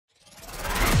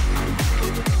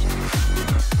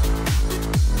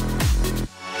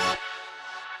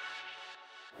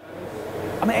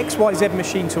I'm at XYZ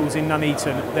Machine Tools in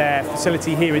Nuneaton, their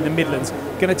facility here in the Midlands.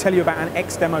 Going to tell you about an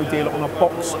ex-demo deal on a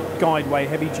box guideway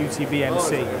heavy-duty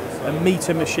VMC, a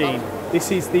metre machine.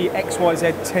 This is the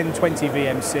XYZ 1020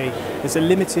 VMC. There's a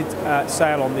limited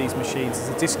sale on these machines. There's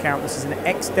a discount. This is an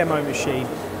ex-demo machine.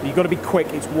 You've got to be quick.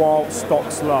 It's while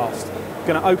stocks last.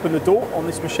 Going to open the door on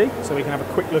this machine so we can have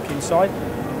a quick look inside.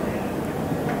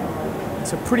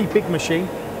 It's a pretty big machine,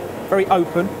 very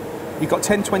open. You've got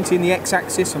 1020 in the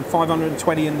x-axis and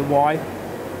 520 in the y,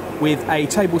 with a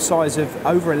table size of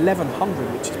over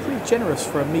 1100, which is pretty generous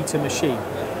for a metre machine.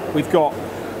 We've got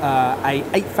a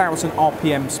 8000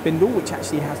 RPM spindle, which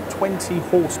actually has 20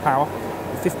 horsepower,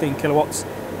 15 kilowatts,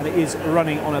 and it is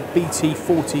running on a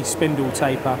BT40 spindle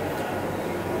taper.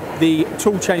 The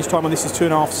tool change time on this is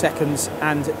 2.5 seconds,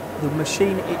 and the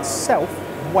machine itself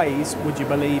weighs, would you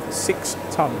believe, 6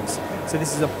 tons. So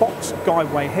this is a box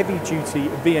guideway heavy-duty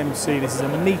VMC. This is a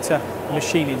metre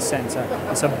machining centre.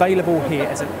 It's available here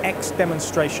as an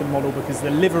ex-demonstration model because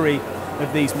the livery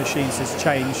of these machines has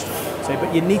changed.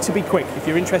 But you need to be quick. If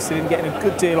you're interested in getting a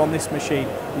good deal on this machine,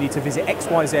 you need to visit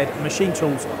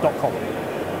xyzmachinetools.com.